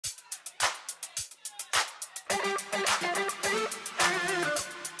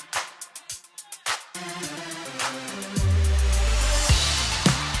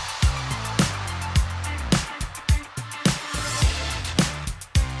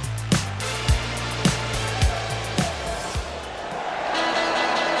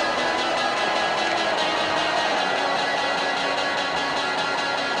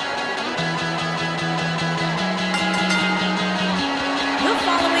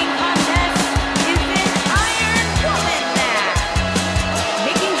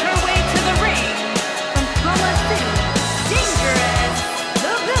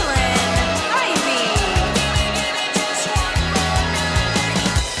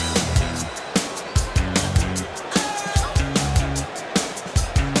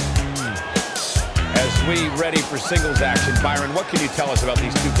we ready for singles action, Byron, what can you tell us about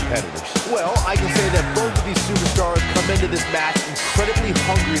these two competitors? Well, I can say that both of these superstars come into this match incredibly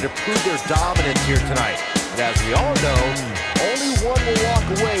hungry to prove their dominance here tonight. And as we all know, only one will walk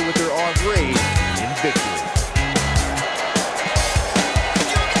away with their arm raised in victory.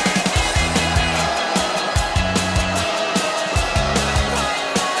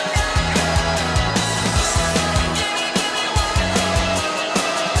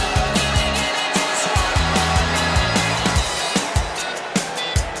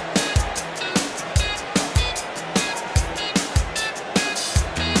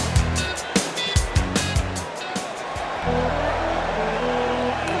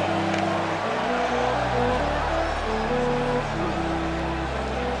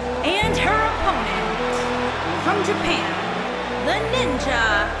 And her opponent, from Japan, the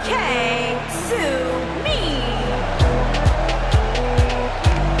Ninja Kasumi.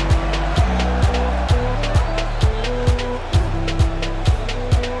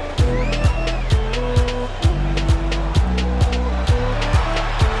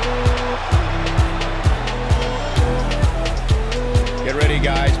 Get ready,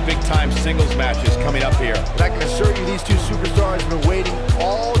 guys. Big-time singles matches coming up here. And I can assure you these two superstars have been waiting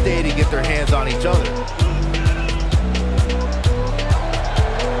all day to get their hands on each other.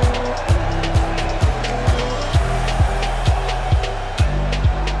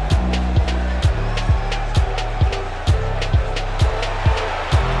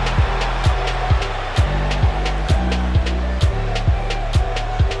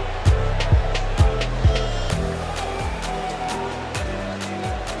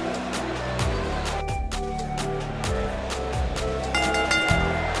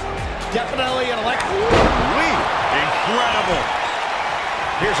 Definitely an incredible.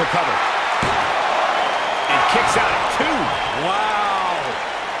 Here's a cover. And kicks out at 2. Wow.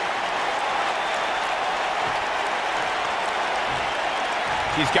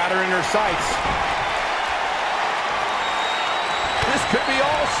 She's got her in her sights. This could be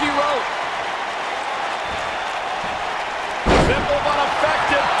all she wrote. Simple but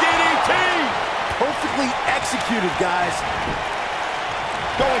effective DDT. Perfectly executed, guys.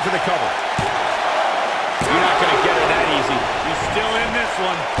 Going for the cover. You're not going to get her that easy. She's still in this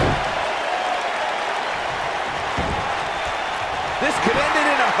one. This could end it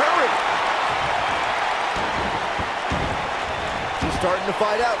in a hurry. She's starting to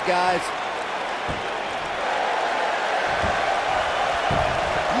fight out, guys.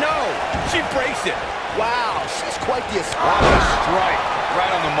 No, she breaks it. Wow, she's quite the What assault. a strike.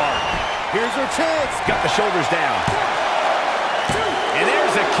 Right on the mark. Here's her chance. Got the shoulders down. And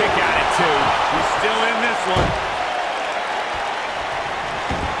there's a kick out at 2. She's still in this one.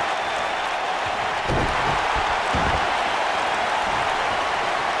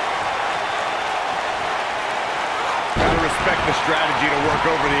 Gotta respect the strategy to work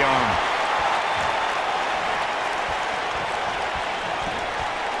over the arm.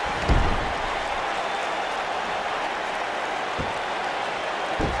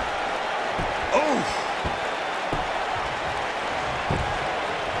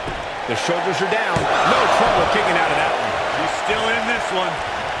 The shoulders are down. No trouble kicking out of that one. She's still in this one.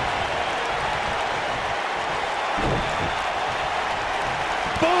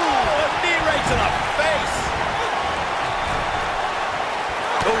 Boom! A knee right to the face.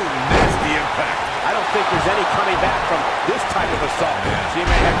 Oh, nasty impact. I don't think there's any coming back from this type of assault. She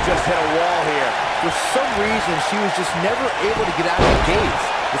may have just hit a wall here. For some reason, she was just never able to get out of the gates.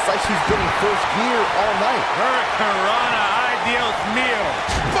 It's like she's getting first gear all night. Hurricanrana, Dios mío.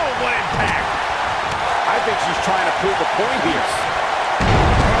 Boom, what impact. I think she's trying to prove a point here.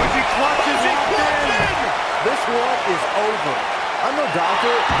 Oh, she clutches it in. This one is over. I'm no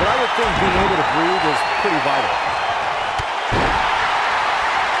doctor, but I would think being able to breathe is pretty vital.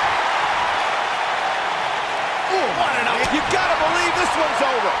 What an up. You gotta believe this one's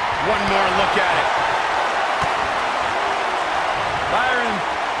over. One more look at it. Byron,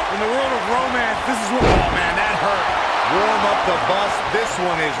 in the world of romance, this is what... Oh, man, that hurt. Warm up the bus. This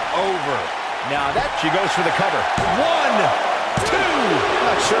one is over. Now that... She goes for the cover. 1, 2.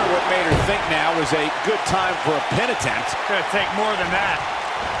 Not sure what made her think now was a good time for a pin attempt. It's gonna take more than that.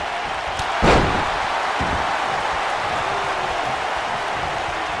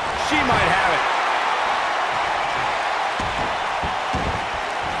 She might have it.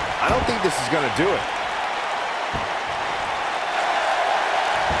 I don't think this is going to do it.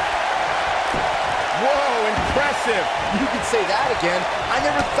 Whoa, impressive. You could say that again. I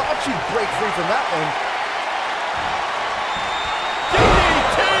never thought she'd break free from that one.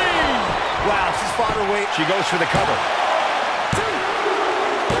 DDT! Wow, she's fought her way. She goes for the cover.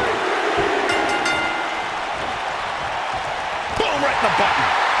 the button.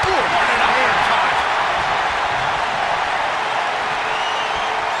 Ooh, what an uppercut.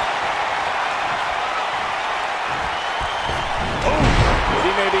 She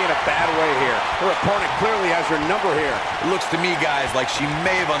may be in a bad way here. Her opponent clearly has her number here. It looks to me, guys, like she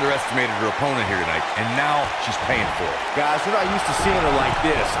may have underestimated her opponent here tonight, and now she's paying for it. Guys, we're not used to seeing her like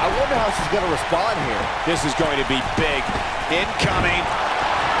this. I wonder how she's going to respond here. This is going to be big. Incoming.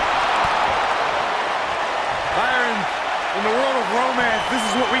 Byron, in the world of romance, this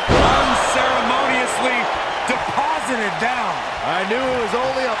is what we unceremoniously deposited down. I knew it was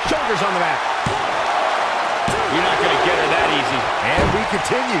only a shoulders on the mat. You're not going to get her that easy. And we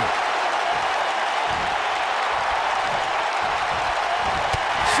continue.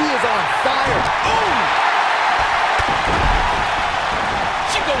 She is on fire. Boom!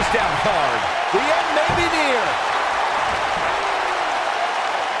 She goes down hard. The end may be near.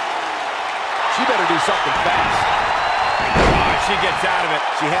 She better do something fast. Oh, she gets out of it.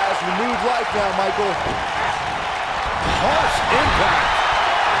 She has renewed life now, Michael. Harsh impact.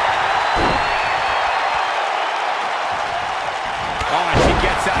 Oh, and she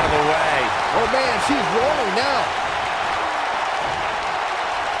gets out of the way. Oh, man, she's rolling now.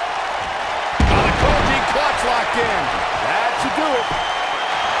 Oh, the coaching clutch locked in. That should do it.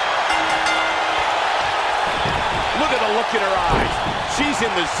 Look at the look in her eyes. She's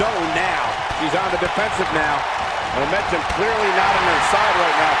in the zone now. She's on the defensive now. Momentum clearly not on her side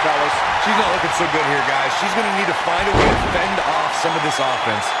right now, fellas. She's not looking so good here, guys. She's going to need to find a way to fend off some of this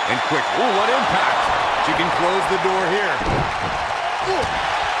offense. And quick. Ooh, what impact. She can close the door here. Ooh.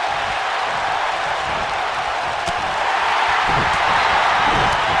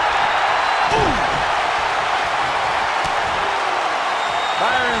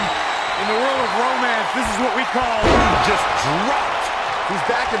 Byron, in the world of romance, this is what we call just dropped. He's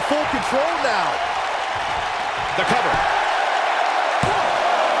back in full control now. The cover.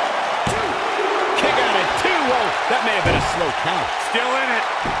 1, 2. Kick out at 2. Whoa, that may have been a slow count. Still in it.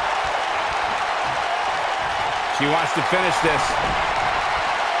 She wants to finish this.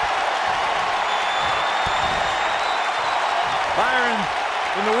 Byron,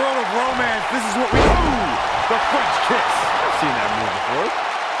 in the world of romance, this is what we do. The French kiss. I've seen that move before.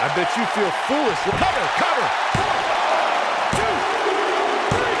 I bet you feel foolish. Cover, cover. 1, 2,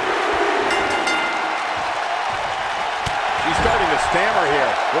 3. She's starting to stammer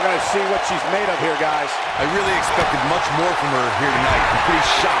here. We're going to see what she's made of here, guys. I really expected much more from her here tonight. I'm pretty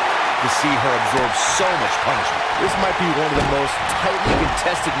shocked to see her absorb so much punishment. This might be one of the most tightly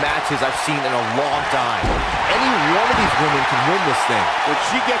contested matches I've seen in a long time. Any one of these women can win this thing. When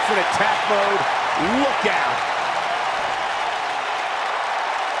she gets in attack mode, look out.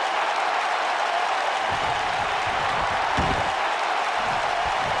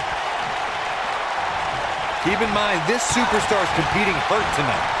 Keep in mind, this superstar's competing hurt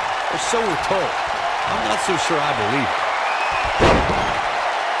tonight. Or so we're told. I'm not so sure I believe it.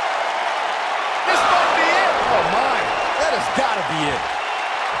 This might be it. Oh, my. That has got to be it.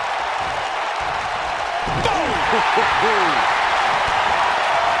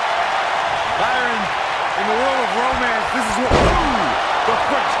 Byron, in the world of romance, this is what... Ooh, the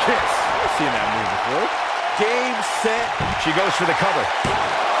French kiss. I've seen that move before. Game, set. She goes for the cover. 1,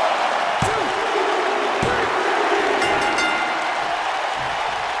 2, 3.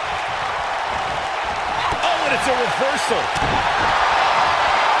 Oh, and it's a reversal.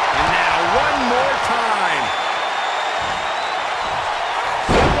 And now one more time.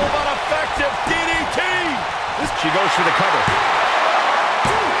 Simple but effective DDT. She goes for the cover. 2,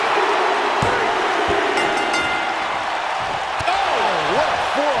 3. Oh, what a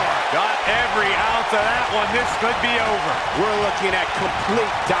forearm. Got every ounce of that one. This could be over. We're looking at complete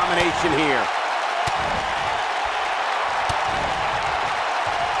domination here.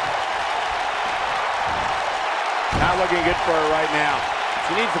 Not looking good for her right now.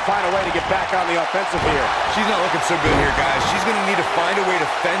 She needs to find a way to get back on the offensive here. She's not looking so good here, guys. She's going to need to find a way to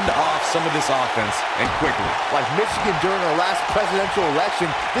fend off some of this offense, and quickly. Like Michigan during our last presidential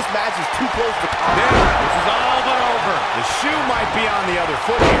election, this match is too close to call. This is all but over. The shoe might be on the other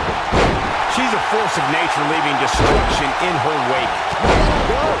foot here. She's a force of nature, leaving destruction in her wake.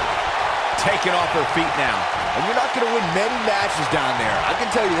 Go. Taking off her feet now. And you're not going to win many matches down there. I can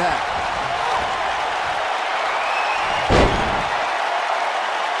tell you that.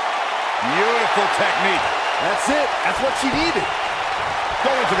 Beautiful technique. That's it. That's what she needed.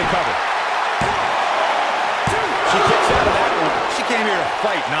 Going to the cover. 1, 2. She kicks out of that one. She came here to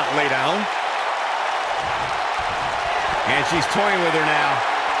fight, not lay down. And she's toying with her now.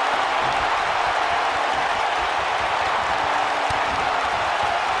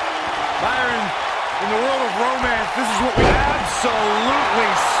 Byron, in the world of romance, this is what we absolutely absolutely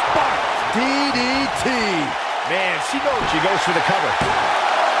sparked. DDT. Man, she knows she goes for the cover.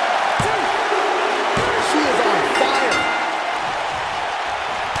 She is on fire.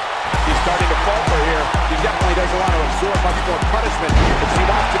 She's starting to falter here. She definitely doesn't want to absorb much more punishment if she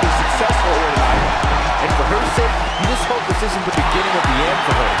wants to be successful here tonight. And for her sake, you just hope this isn't the beginning of the end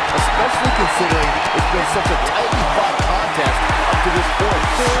for her, especially considering it's been such a tightly fought contest up to this point.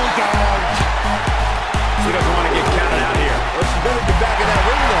 Full down. She doesn't want to get counted out here. Well, she better get back in that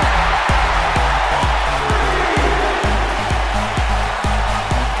ring now.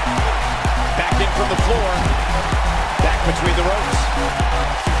 Back in from the floor. Back between the ropes.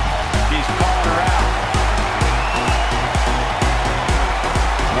 She's calling her out.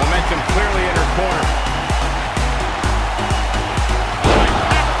 Momentum clearly in her corner.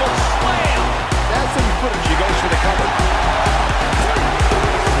 Powerful slam. That's how you put it. She goes for the cover.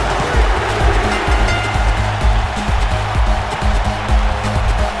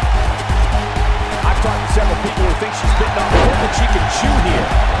 I've talked to several people who think she's bitten off more than she can chew here.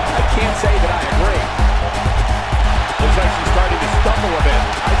 I can't say that I agree. Looks like she's starting to stumble a bit.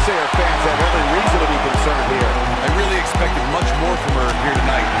 I'd say her fans have every reason to be concerned here. I really expected much more from her here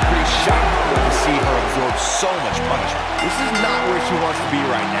tonight. I'm pretty shocked to see her absorb so much punishment. This is not where she wants to be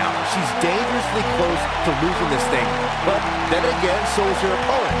right now. She's dangerously close to losing this thing. But then again, so is her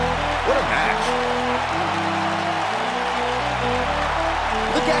opponent. What a match.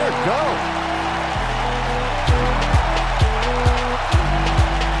 Look at her go.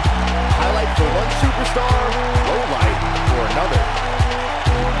 Highlight for one superstar, low light for another.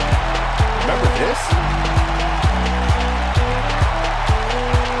 Remember this?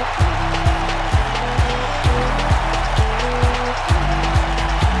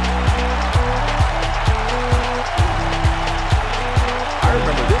 I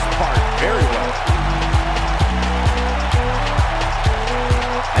remember this part very well.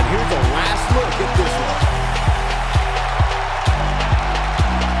 And here's the last look at this one.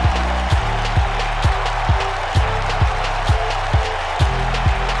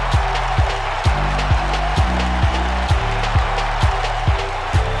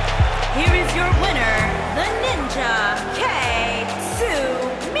 Here is your winner, the Ninja, Kasumi.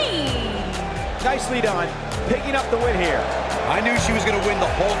 Nicely done. Picking up the win here. I knew she was going to win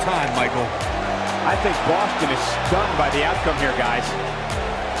the whole time, Michael. I think Boston is stunned by the outcome here, guys.